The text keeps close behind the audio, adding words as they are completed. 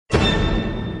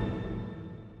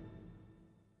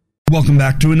Welcome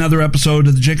back to another episode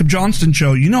of the Jacob Johnston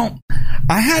Show. You know,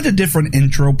 I had a different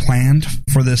intro planned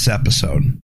for this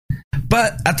episode,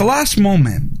 but at the last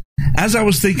moment, as I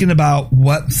was thinking about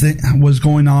what was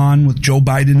going on with Joe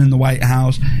Biden in the White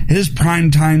House, his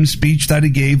primetime speech that he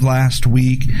gave last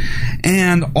week,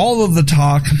 and all of the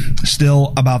talk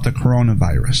still about the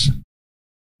coronavirus.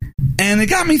 And it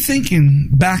got me thinking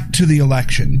back to the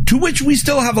election, to which we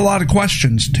still have a lot of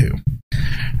questions to.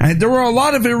 There were a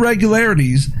lot of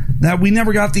irregularities that we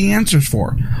never got the answers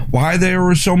for. Why there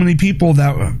were so many people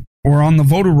that were on the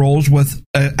voter rolls with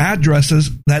addresses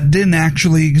that didn't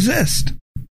actually exist.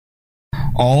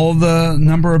 All the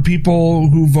number of people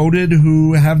who voted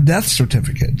who have death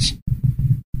certificates.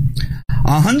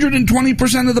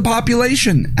 120% of the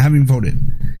population having voted.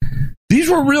 These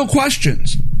were real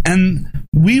questions, and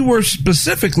we were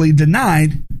specifically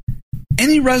denied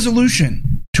any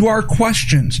resolution to our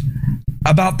questions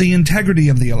about the integrity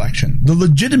of the election, the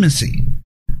legitimacy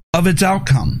of its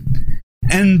outcome.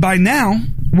 And by now,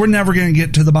 we're never going to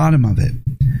get to the bottom of it.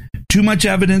 Too much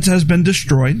evidence has been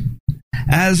destroyed.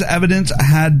 As evidence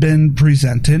had been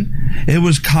presented, it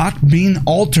was caught being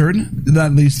altered,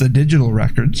 at least the digital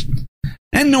records,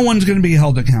 and no one's going to be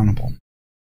held accountable.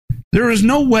 There is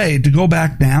no way to go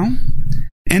back now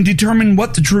and determine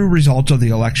what the true result of the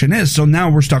election is. So now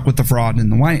we're stuck with the fraud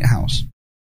in the White House.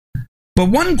 But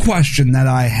one question that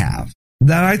I have,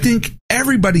 that I think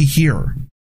everybody here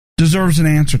deserves an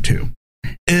answer to,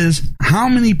 is how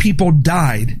many people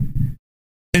died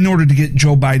in order to get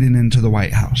Joe Biden into the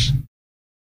White House?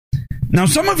 Now,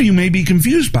 some of you may be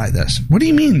confused by this. What do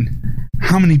you mean,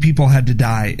 how many people had to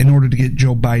die in order to get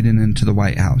Joe Biden into the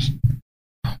White House?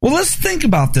 Well, let's think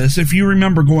about this if you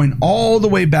remember going all the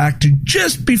way back to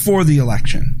just before the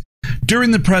election,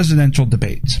 during the presidential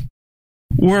debates,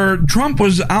 where Trump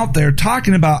was out there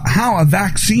talking about how a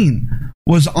vaccine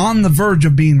was on the verge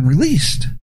of being released,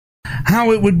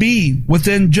 how it would be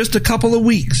within just a couple of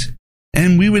weeks,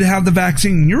 and we would have the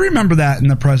vaccine. You remember that in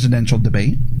the presidential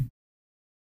debate.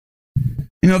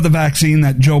 You know, the vaccine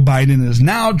that Joe Biden is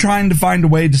now trying to find a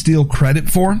way to steal credit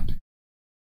for.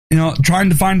 You know, trying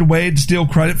to find a way to steal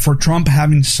credit for Trump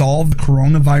having solved the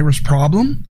coronavirus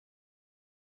problem.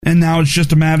 And now it's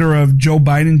just a matter of Joe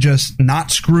Biden just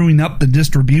not screwing up the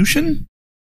distribution.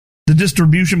 The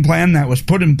distribution plan that was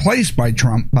put in place by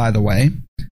Trump, by the way.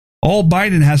 All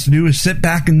Biden has to do is sit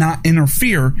back and not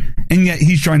interfere, and yet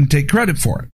he's trying to take credit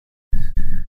for it.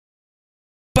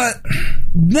 But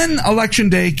then Election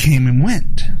Day came and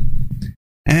went.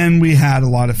 And we had a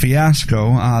lot of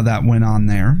fiasco that went on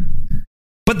there.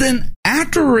 But then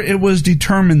after it was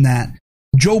determined that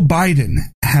Joe Biden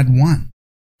had won,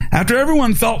 after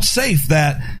everyone felt safe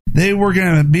that they were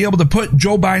going to be able to put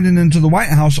Joe Biden into the White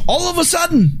House, all of a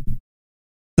sudden,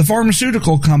 the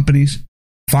pharmaceutical companies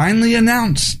finally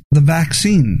announced the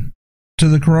vaccine to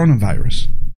the coronavirus.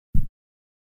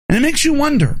 And it makes you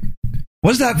wonder,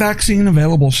 was that vaccine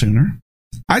available sooner?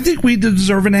 I think we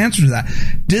deserve an answer to that.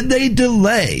 Did they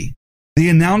delay the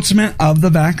announcement of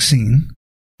the vaccine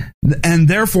and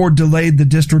therefore delayed the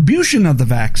distribution of the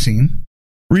vaccine,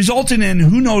 resulting in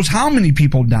who knows how many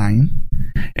people dying,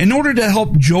 in order to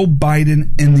help Joe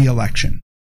Biden in the election?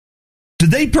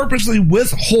 Did they purposely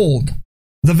withhold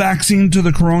the vaccine to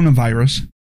the coronavirus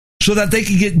so that they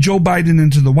could get Joe Biden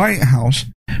into the White House,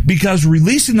 because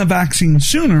releasing the vaccine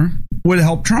sooner would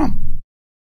help Trump?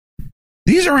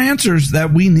 These are answers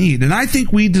that we need, and I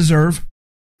think we deserve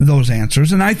those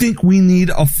answers, and I think we need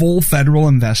a full federal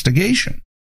investigation.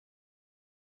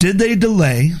 Did they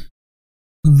delay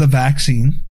the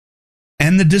vaccine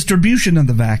and the distribution of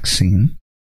the vaccine,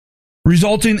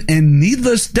 resulting in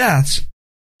needless deaths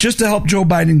just to help Joe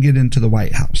Biden get into the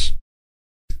White House?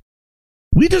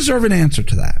 We deserve an answer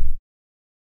to that.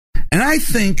 And I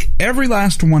think every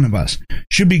last one of us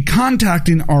should be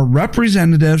contacting our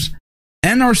representatives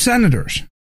and our senators.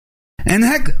 And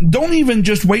heck, don't even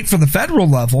just wait for the federal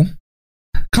level.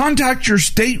 Contact your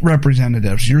state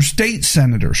representatives, your state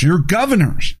senators, your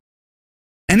governors,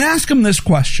 and ask them this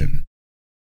question.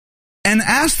 And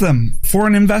ask them for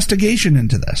an investigation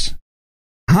into this.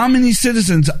 How many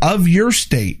citizens of your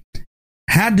state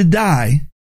had to die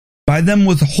by them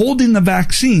withholding the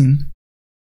vaccine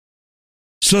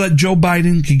so that Joe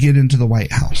Biden could get into the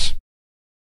White House?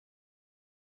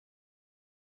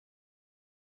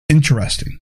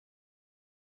 Interesting.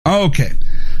 Okay,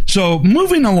 so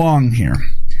moving along here.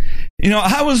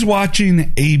 I was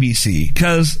watching ABC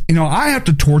because, I have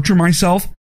to torture myself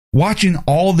watching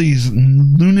all these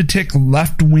lunatic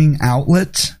left-wing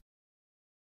outlets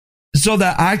so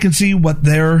that I can see what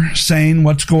they're saying,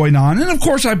 what's going on. And of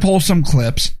course, I pull some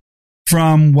clips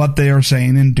from what they are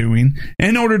saying and doing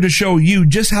in order to show you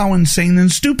just how insane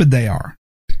and stupid they are.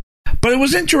 But it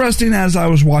was interesting as I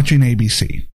was watching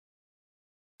ABC.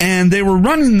 And they were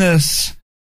running this,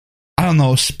 I don't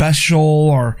know, special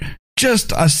or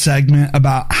just a segment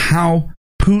about how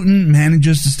Putin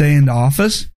manages to stay in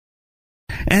office.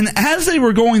 And as they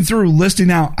were going through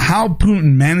listing out how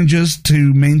Putin manages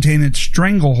to maintain its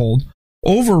stranglehold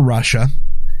over Russia,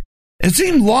 it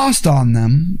seemed lost on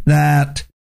them that,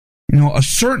 a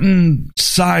certain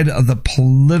side of the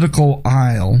political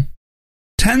aisle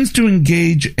tends to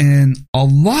engage in a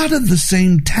lot of the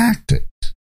same tactics.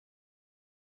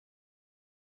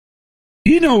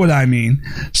 You know what I mean?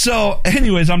 So,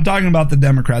 anyways, I'm talking about the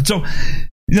Democrats. So,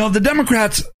 the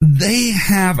Democrats, they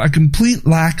have a complete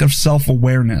lack of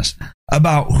self-awareness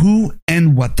about who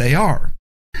and what they are.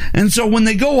 And so when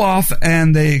they go off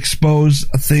and they expose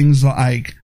things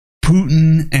like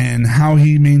Putin and how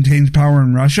he maintains power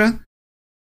in Russia,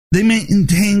 they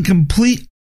maintain complete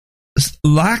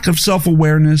lack of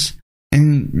self-awareness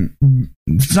and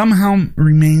somehow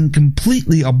remain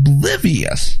completely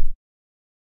oblivious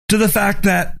to the fact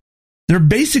that they're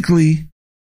basically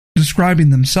describing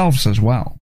themselves as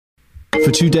well.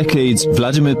 For 2 decades,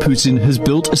 Vladimir Putin has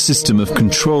built a system of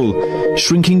control,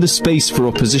 shrinking the space for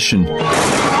opposition.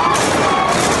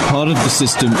 Part of the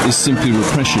system is simply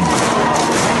repression.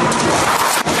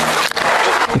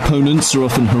 Opponents are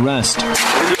often harassed.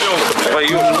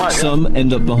 Some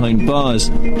end up behind bars,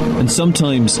 and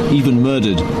sometimes even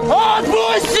murdered.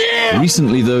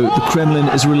 Recently, though, the Kremlin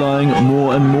is relying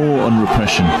more and more on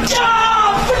repression.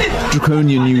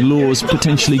 Draconian new laws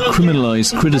potentially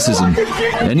criminalize criticism.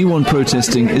 Anyone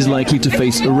protesting is likely to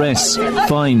face arrests,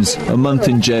 fines, a month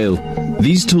in jail.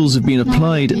 These tools have been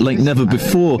applied like never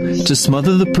before to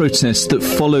smother the protests that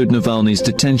followed Navalny's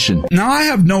detention. Now, I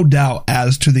have no doubt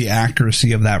as to the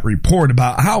accuracy of that report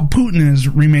about how Putin is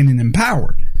remaining in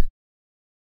power.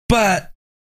 But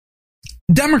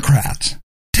Democrats,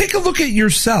 take a look at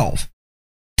yourself.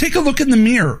 Take a look in the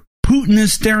mirror. Putin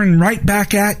is staring right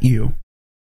back at you.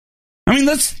 I mean,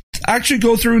 let's actually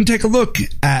go through and take a look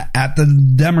at the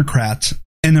Democrats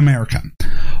in America.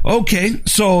 Okay,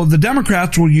 so the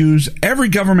Democrats will use every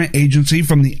government agency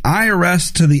from the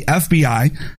IRS to the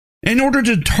FBI in order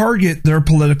to target their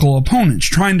political opponents,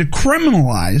 trying to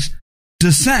criminalize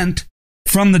dissent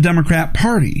from the Democrat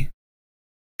Party,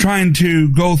 trying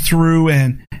to go through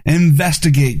and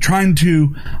investigate, trying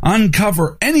to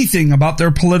uncover anything about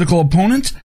their political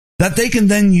opponents that they can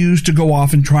then use to go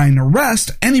off and try and arrest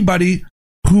anybody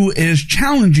who is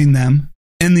challenging them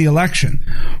in the election.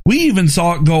 We even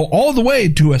saw it go all the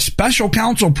way to a special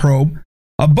counsel probe,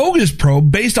 a bogus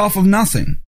probe based off of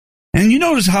nothing. And you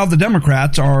notice how the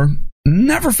Democrats are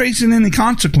never facing any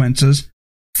consequences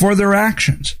for their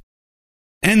actions.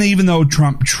 And even though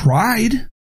Trump tried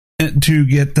to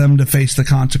get them to face the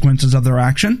consequences of their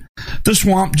action, the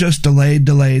swamp just delayed.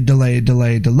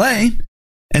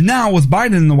 And now with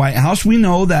Biden in the White House, we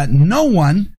know that no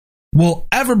one will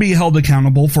ever be held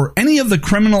accountable for any of the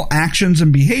criminal actions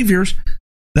and behaviors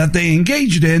that they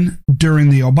engaged in during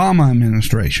the Obama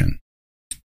administration.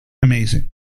 Amazing.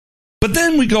 But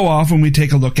then we go off and we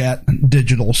take a look at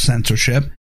digital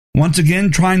censorship, once again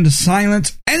trying to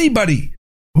silence anybody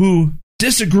who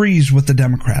disagrees with the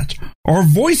Democrats or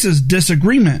voices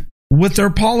disagreement with their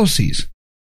policies.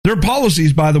 Their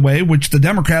policies, by the way, which the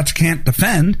Democrats can't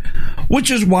defend, which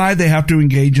is why they have to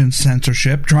engage in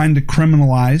censorship, trying to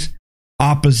criminalize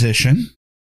opposition,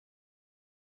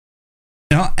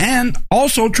 and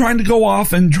also trying to go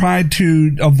off and try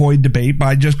to avoid debate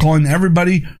by just calling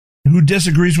everybody who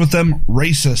disagrees with them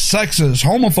racist, sexist,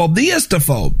 homophobe,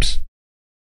 theistophobes.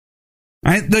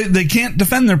 Right? They can't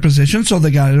defend their position, so they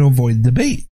got to avoid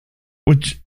debate,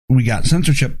 which we got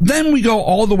censorship. Then we go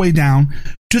all the way down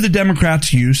to the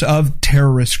Democrats' use of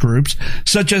terrorist groups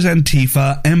such as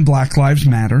Antifa and Black Lives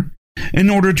Matter in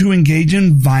order to engage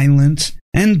in violence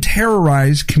and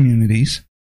terrorize communities,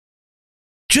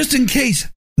 just in case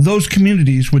those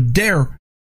communities would dare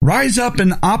rise up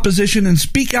in opposition and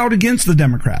speak out against the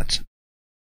Democrats.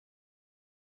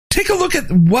 Take a look at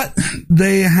what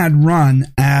they had run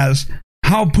as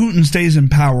how Putin stays in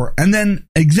power, and then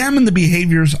examine the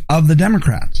behaviors of the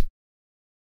Democrats.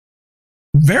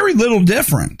 Very little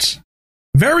difference.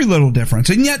 Very little difference.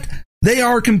 And yet they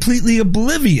are completely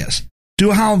oblivious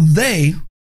to how they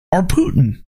are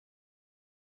Putin.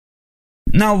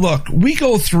 Now look, we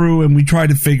go through and we try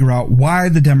to figure out why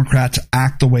the Democrats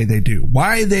act the way they do,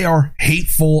 why they are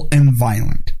hateful and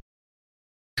violent.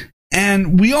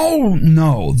 And we all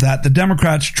know that the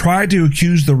Democrats try to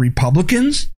accuse the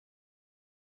Republicans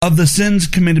of the sins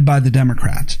committed by the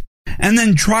Democrats, and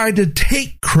then try to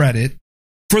take credit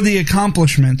for the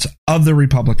accomplishments of the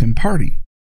Republican Party.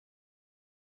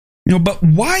 But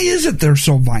why is it they're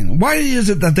so violent? Why is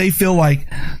it that they feel like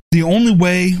the only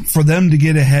way for them to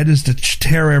get ahead is to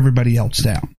tear everybody else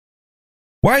down?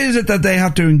 Why is it that they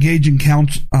have to engage in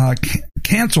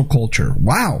cancel culture?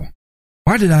 Wow.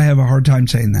 Why did I have a hard time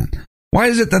saying that? Why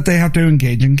is it that they have to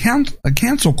engage in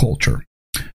cancel culture?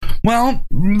 Well,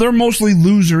 they're mostly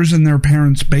losers in their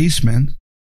parents' basement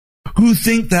who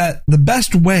think that the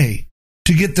best way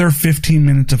to get their 15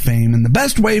 minutes of fame and the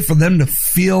best way for them to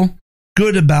feel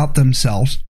good about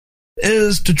themselves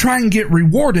is to try and get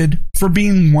rewarded for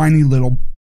being whiny little.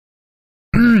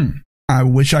 I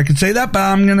wish I could say that, but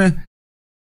I'm going to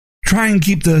try and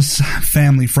keep this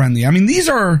family friendly. I mean, these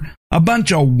are a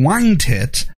bunch of whine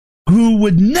tits who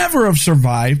would never have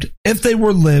survived if they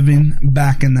were living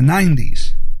back in the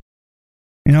 90s.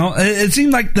 It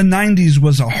seemed like the 90s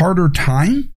was a harder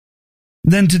time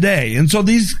than today. And so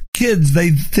these kids,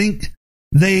 they think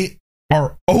they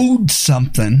are owed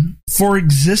something for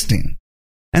existing,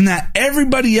 and that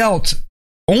everybody else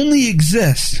only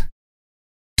exists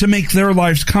to make their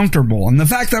lives comfortable. And the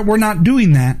fact that we're not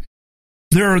doing that,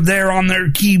 they're there on their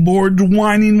keyboard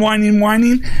whining,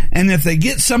 and if they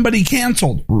get somebody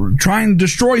canceled or try and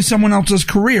destroy someone else's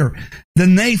career,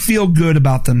 then they feel good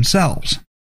about themselves.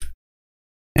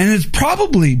 And it's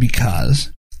probably because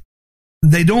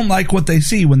they don't like what they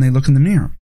see when they look in the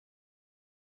mirror.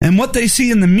 And what they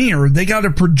see in the mirror, they got to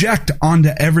project onto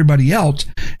everybody else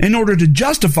in order to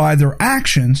justify their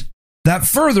actions that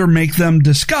further make them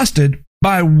disgusted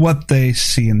by what they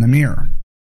see in the mirror.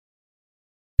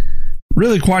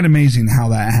 Really quite amazing how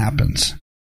that happens.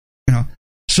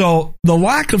 So the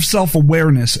lack of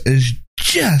self-awareness is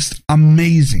just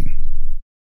amazing.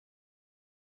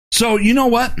 So you know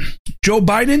what? Joe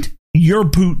Biden, you're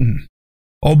Putin.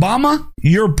 Obama,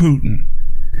 you're Putin.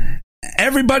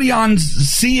 Everybody on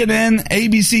CNN,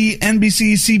 ABC,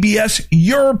 NBC, CBS,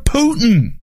 you're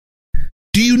Putin.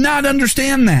 Do you not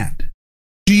understand that?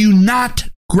 Do you not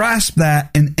grasp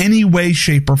that in any way,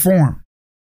 shape, or form?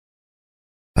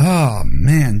 Oh,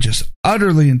 man, just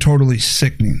utterly and totally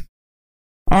sickening.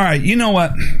 All right, you know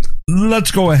what?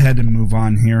 Let's go ahead and move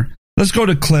on here. Let's go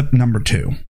to clip number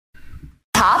 2.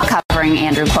 Top covering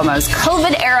Andrew Cuomo's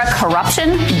COVID-era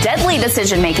corruption, deadly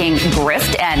decision-making,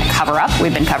 grift, and cover-up.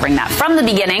 We've been covering that from the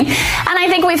beginning, and I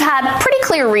think we've had pretty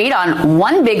clear read on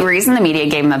one big reason the media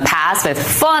gave him a pass with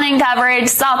fawning coverage,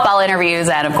 softball interviews,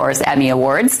 and, of course, Emmy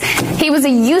Awards. He was a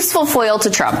useful foil to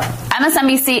Trump.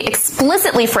 MSNBC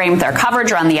explicitly framed their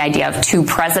coverage around the idea of two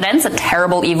presidents, a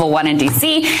terrible evil one in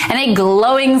D.C. and a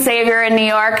glowing savior in New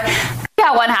York.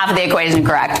 Got one half of the equation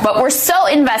correct, but we're so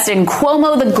invested in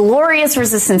Cuomo, the glorious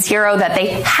resistance hero, that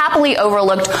they happily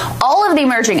overlooked all of the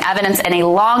emerging evidence and a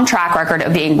long track record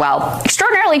of being, well,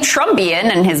 extraordinarily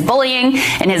Trumpian in his bullying,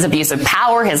 in his abuse of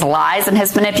power, his lies, and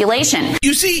his manipulation.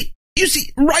 You see,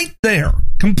 right there,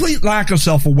 complete lack of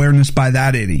self-awareness by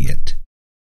that idiot.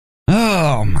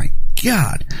 Oh my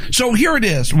God. So here it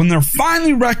is, when they're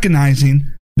finally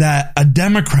recognizing that a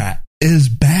Democrat is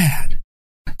bad,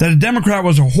 that a Democrat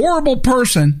was a horrible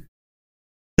person,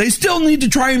 they still need to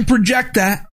try and project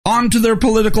that onto their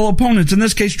political opponents. In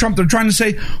this case, Trump. They're trying to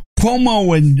say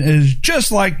Cuomo is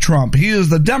just like Trump. He is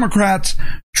the Democrats'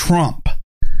 Trump.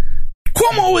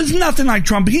 Cuomo is nothing like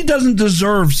Trump. He doesn't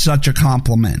deserve such a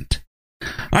compliment.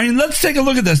 I mean, let's take a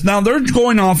look at this. Now, they're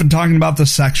going off and talking about the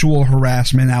sexual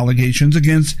harassment allegations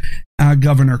against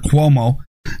Governor Cuomo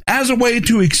as a way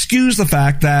to excuse the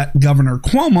fact that Governor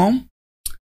Cuomo,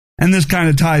 and this kind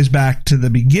of ties back to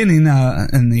the beginning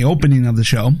and the opening of the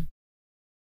show,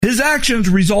 his actions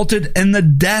resulted in the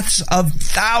deaths of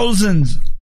thousands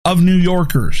of New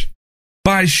Yorkers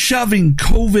by shoving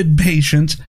COVID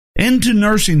patients into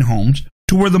nursing homes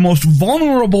to where the most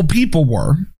vulnerable people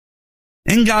were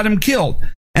and got him killed.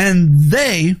 And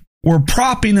they were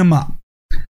propping him up.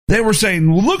 They were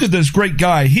saying, well, look at this great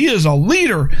guy. He is a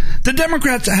leader. The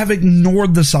Democrats have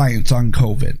ignored the science on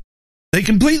COVID. They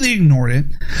completely ignored it.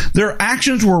 Their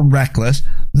actions were reckless.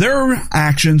 Their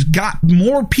actions got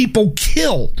more people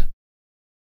killed.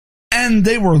 And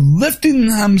they were lifting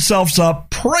themselves up,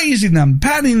 praising them,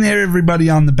 patting everybody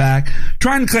on the back,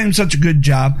 trying to claim such a good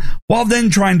job, while then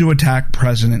trying to attack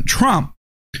President Trump,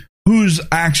 whose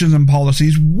actions and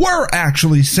policies were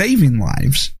actually saving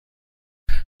lives.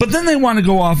 But then they want to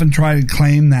go off and try to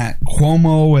claim that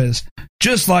Cuomo is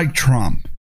just like Trump.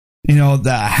 You know,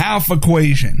 the half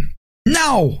equation.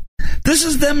 No, this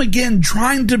is them again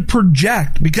trying to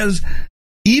project, because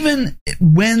even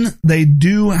when they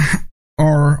do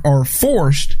or are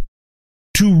forced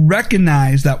to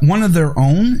recognize that one of their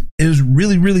own is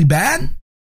really, really bad,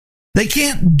 they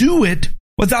can't do it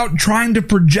without trying to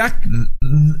project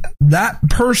that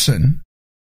person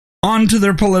onto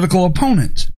their political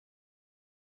opponents.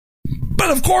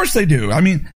 But of course they do. I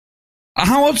mean,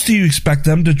 how else do you expect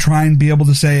them to try and be able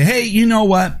to say, hey, you know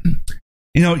what?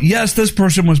 Yes, this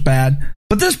person was bad,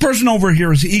 but this person over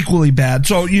here is equally bad.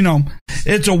 So,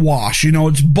 it's a wash.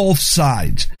 It's both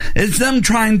sides. It's them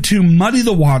trying to muddy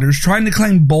the waters, trying to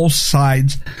claim both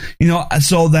sides,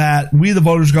 so that we, the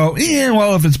voters, go,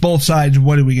 well, if it's both sides,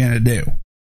 what are we going to do?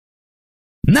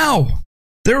 No,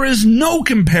 there is no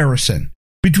comparison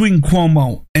between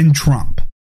Cuomo and Trump.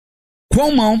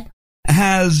 Cuomo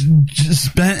has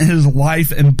spent his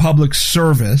life in public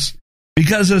service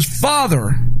because his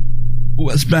father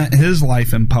spent his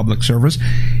life in public service.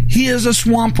 He is a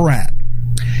swamp rat.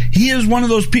 He is one of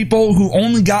those people who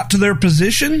only got to their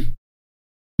position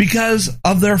because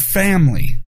of their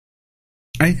family.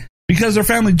 Right? Because their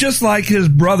family, just like his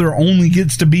brother only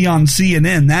gets to be on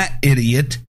CNN, that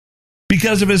idiot,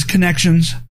 because of his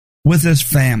connections with his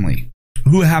family,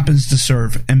 who happens to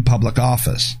serve in public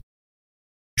office.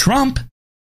 Trump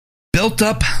built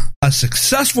up a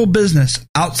successful business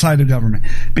outside of government,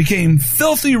 became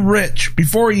filthy rich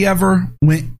before he ever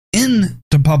went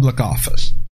into public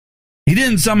office. He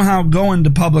didn't somehow go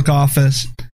into public office,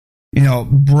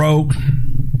 broke,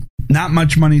 not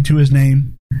much money to his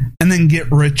name, and then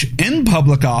get rich in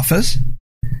public office.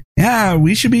 Yeah,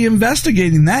 we should be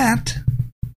investigating that.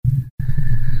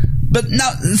 But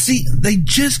no, see, they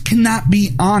just cannot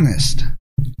be honest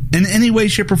in any way,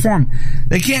 shape, or form.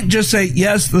 They can't just say,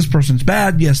 yes, this person's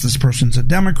bad. Yes, this person's a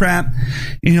Democrat.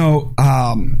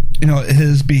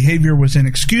 His behavior was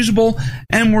inexcusable,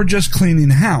 and we're just cleaning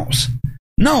house.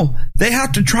 No, they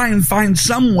have to try and find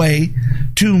some way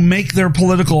to make their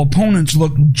political opponents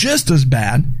look just as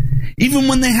bad, even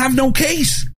when they have no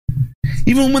case,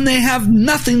 even when they have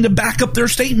nothing to back up their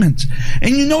statements.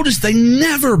 And you notice they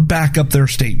never back up their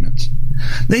statements.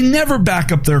 They never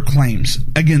back up their claims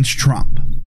against Trump.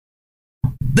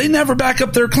 They never back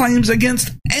up their claims against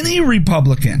any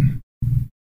Republican.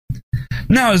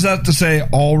 Now, is that to say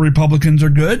all Republicans are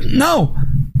good? No.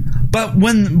 But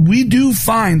when we do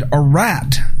find a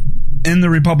rat in the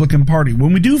Republican Party,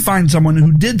 when we do find someone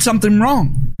who did something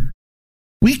wrong,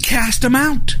 we cast them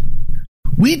out.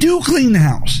 We do clean the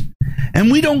house. And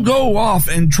we don't go off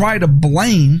and try to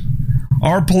blame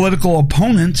our political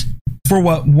opponents for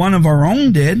what one of our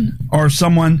own did, or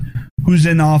someone who's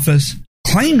in office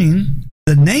claiming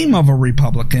the name of a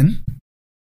Republican.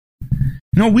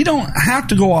 No, we don't have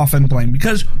to go off and blame,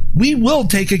 because we will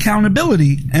take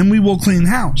accountability and we will clean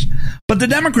house. But the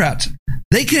Democrats,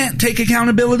 they can't take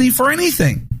accountability for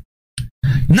anything.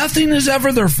 Nothing is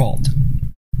ever their fault.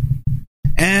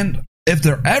 And if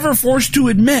they're ever forced to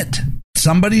admit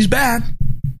somebody's bad,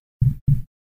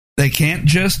 they can't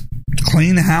just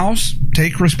clean house,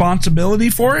 take responsibility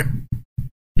for it.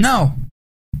 No.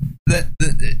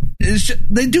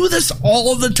 They do this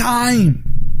all the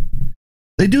time.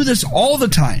 They do this all the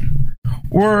time,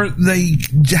 or they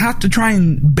have to try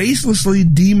and baselessly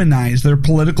demonize their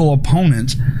political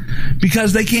opponents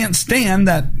because they can't stand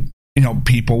that,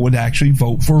 people would actually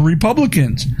vote for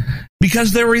Republicans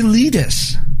because they're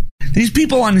elitists. These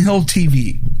people on Hill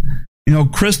TV,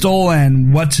 Crystal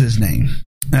and what's his name?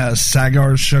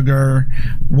 Sagar Sugar,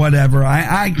 whatever.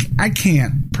 I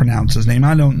can't pronounce his name.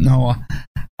 I don't know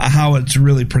how it's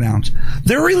really pronounced.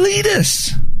 They're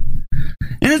elitists.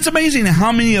 And it's amazing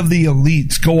how many of the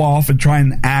elites go off and try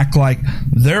and act like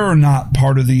they're not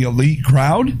part of the elite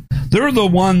crowd. They're the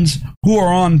ones who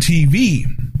are on TV.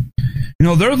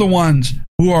 They're the ones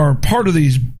who are part of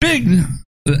these big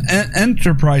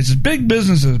enterprises, big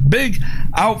businesses, big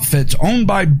outfits owned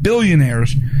by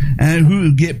billionaires, and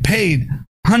who get paid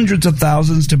hundreds of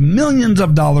thousands to millions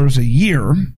of dollars a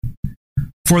year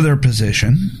for their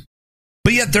position.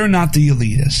 But yet they're not the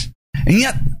elitists. And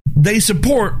yet they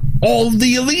support all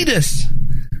the elitists.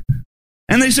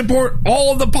 And they support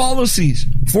all of the policies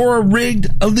for a rigged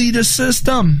elitist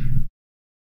system.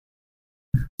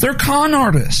 They're con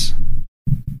artists.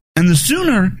 And the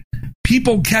sooner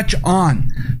people catch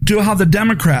on to how the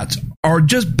Democrats are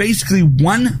just basically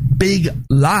one big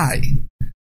lie,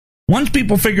 once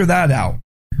people figure that out,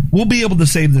 we'll be able to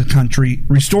save the country,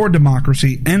 restore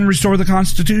democracy, and restore the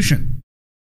Constitution.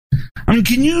 I mean,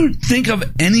 can you think of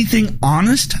anything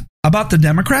honest about the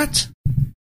Democrats?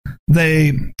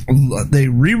 They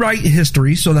rewrite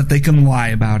history so that they can lie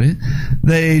about it.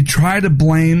 They try to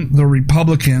blame the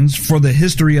Republicans for the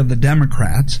history of the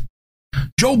Democrats.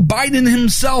 Joe Biden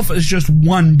himself is just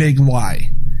one big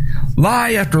lie.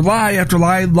 Lie after lie after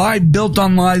lie, lie built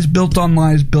on lies, built on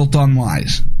lies, built on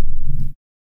lies.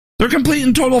 They're complete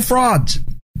and total frauds.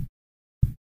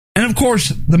 And of course,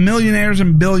 the millionaires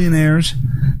and billionaires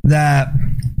that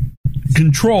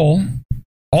control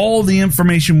all the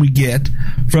information we get,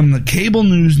 from the cable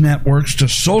news networks to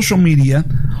social media,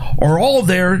 are all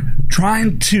there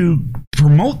trying to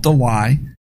promote the lie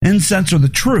and censor the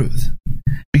truth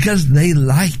because they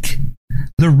like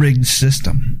the rigged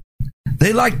system.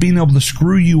 They like being able to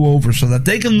screw you over so that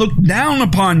they can look down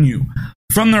upon you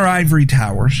from their ivory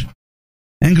towers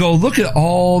and go, look at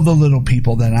all the little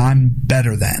people that I'm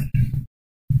better than.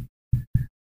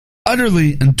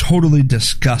 Utterly and totally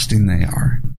disgusting they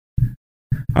are.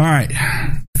 All right,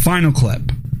 final clip.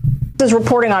 Is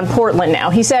reporting on Portland now.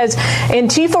 He says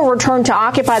Antifa returned to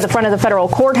occupy the front of the federal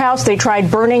courthouse. They tried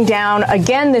burning down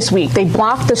again this week. They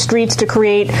blocked the streets to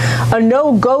create a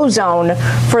no-go zone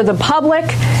for the public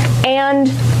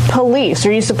and police.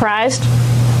 Are you surprised?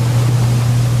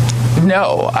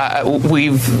 No,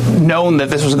 we've known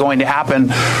that this was going to happen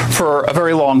for a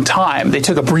very long time. They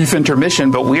took a brief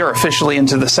intermission, but we are officially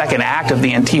into the second act of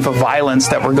the Antifa violence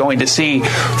that we're going to see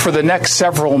for the next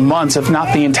several months, if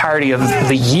not the entirety of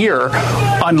the year,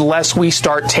 unless we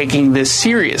start taking this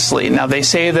seriously. Now, they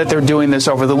say that they're doing this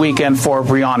over the weekend for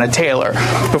Breonna Taylor.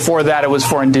 Before that, it was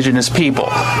for indigenous people.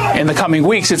 In the coming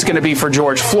weeks, it's going to be for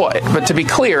George Floyd. But to be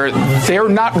clear, they're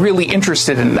not really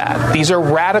interested in that. These are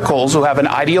radicals who have an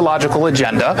ideological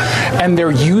agenda, and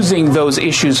they're using those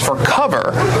issues for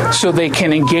cover so they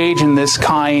can engage in this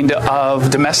kind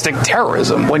of domestic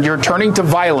terrorism. When you're turning to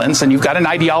violence and you've got an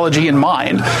ideology in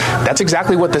mind, that's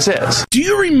exactly what this is. Do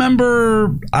you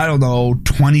remember,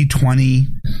 2020,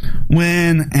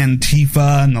 when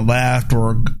Antifa and the left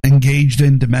were engaged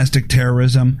in domestic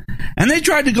terrorism, and they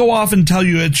tried to go off and tell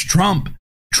you it's Trump?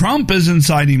 Trump is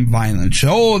inciting violence.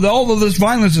 Oh, all of this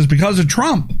violence is because of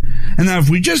Trump. And that if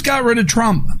we just got rid of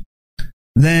Trump,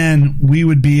 then we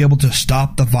would be able to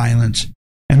stop the violence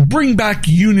and bring back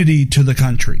unity to the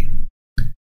country.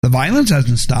 The violence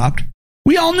hasn't stopped.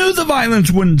 We all knew the violence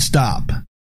wouldn't stop.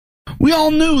 We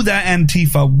all knew that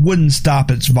Antifa wouldn't stop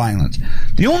its violence.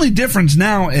 The only difference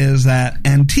now is that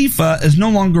Antifa is no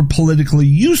longer politically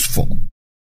useful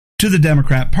to the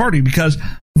Democrat Party because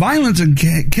violence and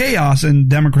chaos in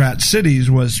Democrat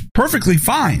cities was perfectly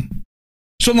fine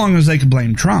so long as they could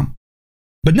blame Trump.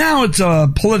 But now it's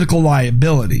a political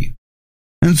liability.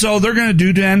 And so they're going to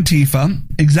do to Antifa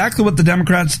exactly what the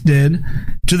Democrats did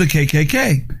to the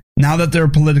KKK. Now that they're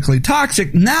politically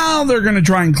toxic, now they're going to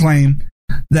try and claim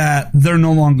that they're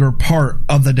no longer part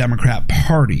of the Democrat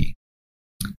Party.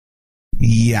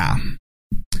 Yeah.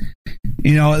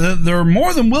 You know, they're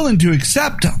more than willing to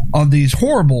accept of these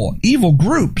horrible, evil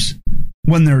groups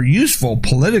when they're useful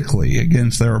politically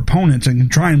against their opponents and can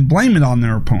try and blame it on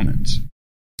their opponents.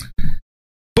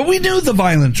 But we knew the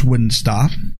violence wouldn't stop.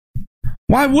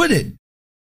 Why would it?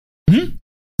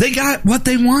 They got what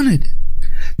they wanted.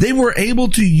 They were able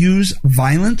to use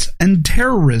violence and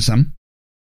terrorism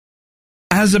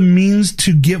as a means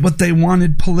to get what they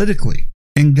wanted politically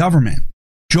in government.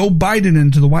 Joe Biden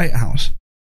into the White House.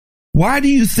 Why do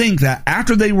you think that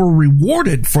after they were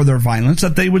rewarded for their violence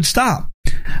that they would stop?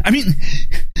 I mean,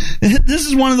 this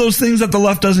is one of those things that the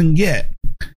left doesn't get.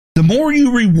 The more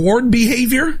you reward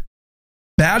behavior,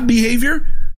 bad behavior,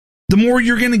 the more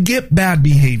you're going to get bad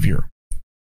behavior.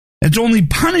 It's only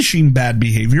punishing bad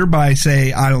behavior by,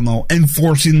 say,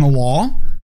 enforcing the law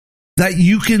that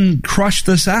you can crush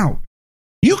this out.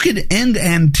 You could end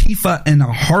Antifa in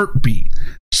a heartbeat.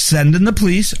 Send in the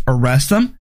police, arrest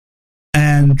them,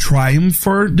 and try them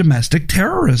for domestic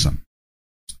terrorism.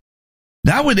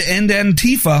 That would end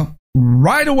Antifa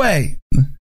right away. You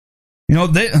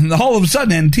know, all of a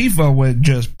sudden Antifa would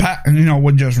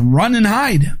just run and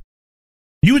hide.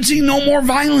 You would see no more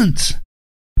violence.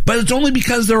 But it's only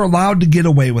because they're allowed to get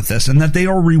away with this and that they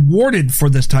are rewarded for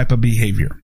this type of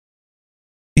behavior.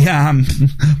 Yeah, I'm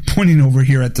pointing over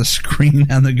here at the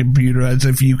screen on the computer as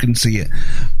if you can see it.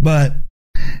 But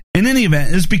in any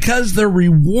event, it's because they're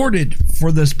rewarded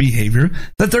for this behavior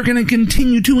that they're going to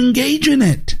continue to engage in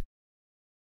it.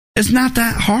 It's not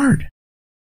that hard.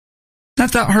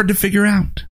 Not that hard to figure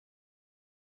out.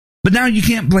 But now you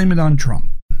can't blame it on Trump.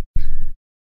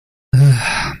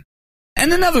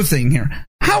 And another thing here.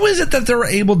 How is it that they're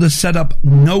able to set up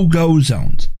no-go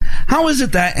zones? How is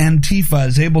it that Antifa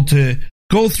is able to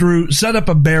go through, set up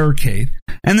a barricade,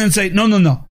 and then say,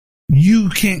 no, you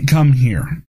can't come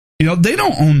here? You know, they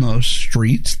don't own those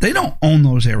streets. They don't own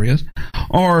those areas.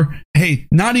 Or, hey,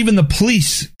 not even the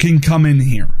police can come in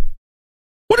here.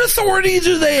 What authority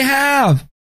do they have?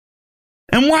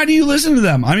 And why do you listen to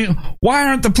them? I mean, why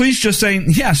aren't the police just saying,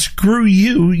 yeah, screw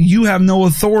you. You have no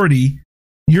authority.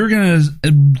 You're going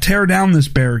to tear down this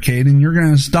barricade and you're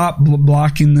going to stop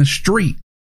blocking the street.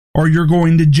 or you're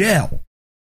going to jail.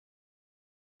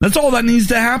 That's all that needs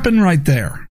to happen right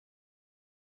there.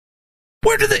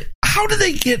 How do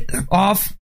they get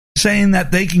off saying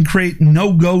that they can create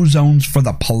no-go zones for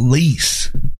the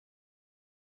police?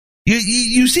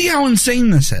 You see how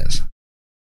insane this is?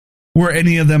 Were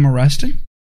any of them arrested?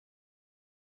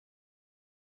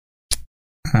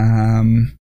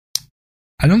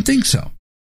 I don't think so.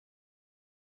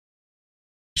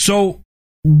 So,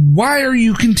 why are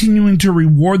you continuing to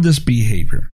reward this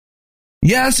behavior?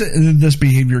 Yes, this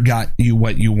behavior got you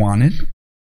what you wanted.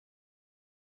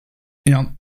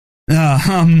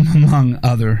 Among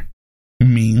other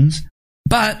means.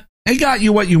 But it got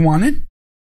you what you wanted.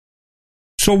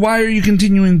 So why are you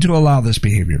continuing to allow this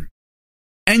behavior?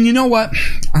 And you know what?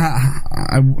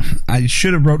 I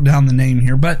should have wrote down the name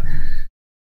here, but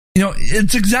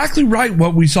it's exactly right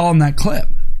what we saw in that clip.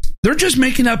 They're just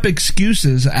making up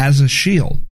excuses as a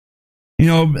shield.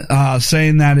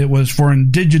 Saying that it was for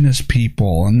indigenous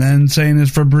people, and then saying it's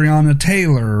for Breonna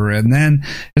Taylor, and then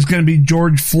it's going to be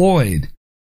George Floyd.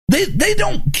 They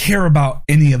don't care about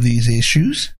any of these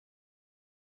issues.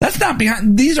 That's not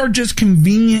behind. These are just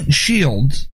convenient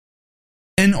shields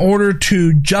in order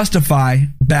to justify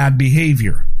bad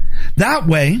behavior. That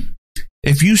way,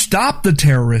 if you stop the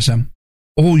terrorism,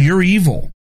 you're evil.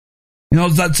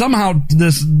 That somehow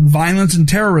this violence and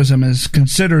terrorism is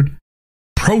considered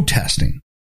protesting.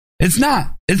 It's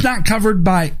not. It's not covered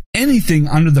by anything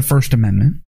under the First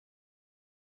Amendment.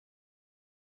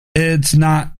 It's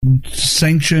not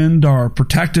sanctioned or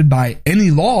protected by any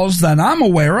laws that I'm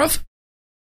aware of.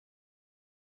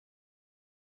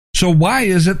 So why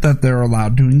is it that they're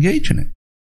allowed to engage in it?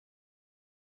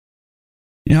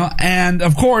 And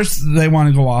of course, they want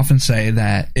to go off and say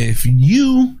that if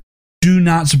you do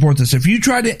not support this, if you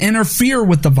try to interfere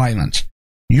with the violence,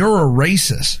 you're a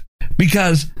racist.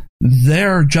 Because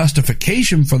their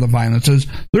justification for the violence is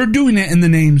they're doing it in the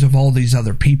names of all these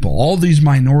other people, all these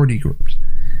minority groups.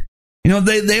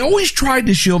 They always tried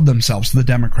to shield themselves, the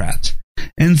Democrats,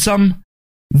 in some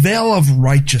veil of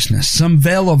righteousness, some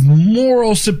veil of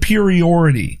moral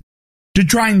superiority to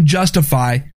try and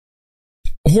justify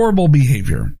horrible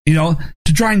behavior,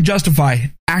 to try and justify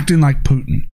acting like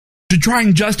Putin, to try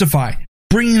and justify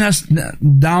bringing us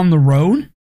down the road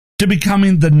to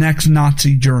becoming the next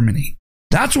Nazi Germany.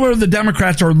 That's where the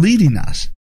Democrats are leading us.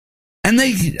 And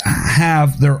they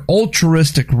have their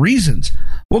altruistic reasons.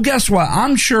 Well, guess what?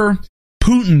 I'm sure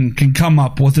Putin can come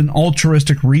up with an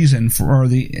altruistic reason for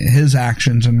his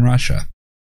actions in Russia.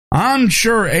 I'm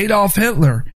sure Adolf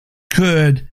Hitler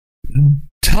could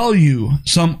tell you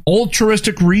some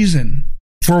altruistic reason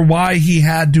for why he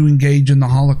had to engage in the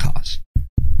Holocaust.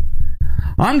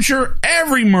 I'm sure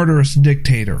every murderous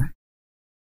dictator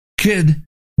could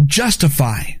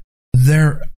justify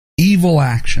their evil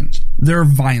actions, their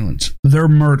violence, their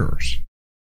murders.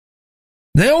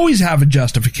 They always have a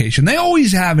justification. They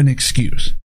always have an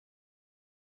excuse.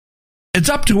 It's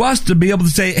up to us to be able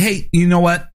to say, hey, you know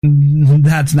what?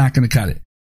 That's not going to cut it.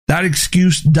 That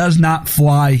excuse does not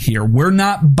fly here. We're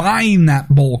not buying that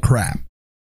bull crap.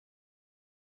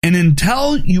 And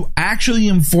until you actually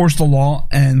enforce the law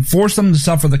and force them to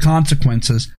suffer the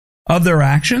consequences of their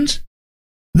actions,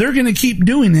 they're going to keep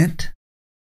doing it.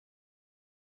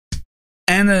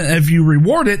 And if you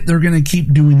reward it, they're going to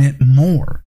keep doing it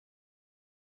more.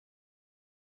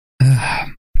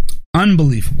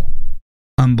 Unbelievable.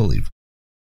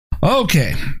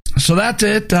 Okay, so that's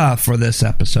it for this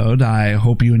episode. I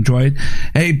hope you enjoyed.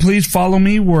 Hey, please follow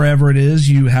me wherever it is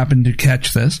you happen to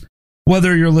catch this.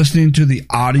 Whether you're listening to the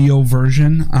audio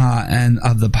version and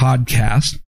of the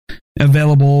podcast,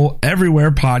 available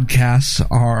everywhere podcasts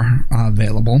are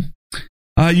available.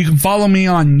 You can follow me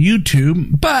on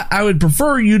YouTube, but I would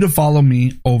prefer you to follow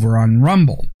me over on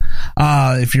Rumble.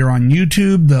 If you're on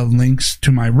YouTube, the links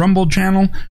to my Rumble channel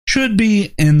should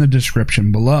be in the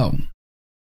description below.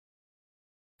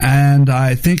 And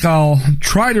I think I'll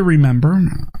try to remember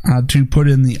to put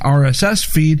in the RSS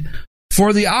feed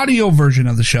for the audio version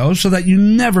of the show so that you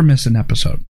never miss an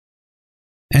episode.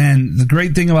 And the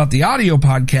great thing about the audio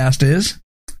podcast is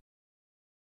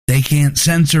they can't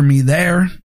censor me there.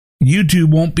 YouTube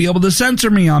won't be able to censor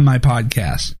me on my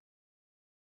podcast.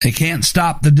 They can't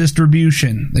stop the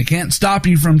distribution. They can't stop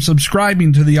you from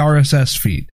subscribing to the RSS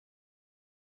feed.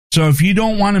 So if you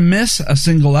don't want to miss a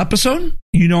single episode,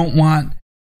 you don't want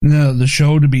the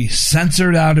show to be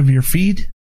censored out of your feed,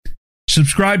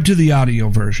 subscribe to the audio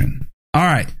version. All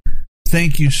right.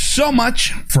 Thank you so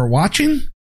much for watching,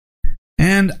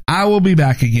 and I will be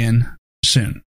back again soon.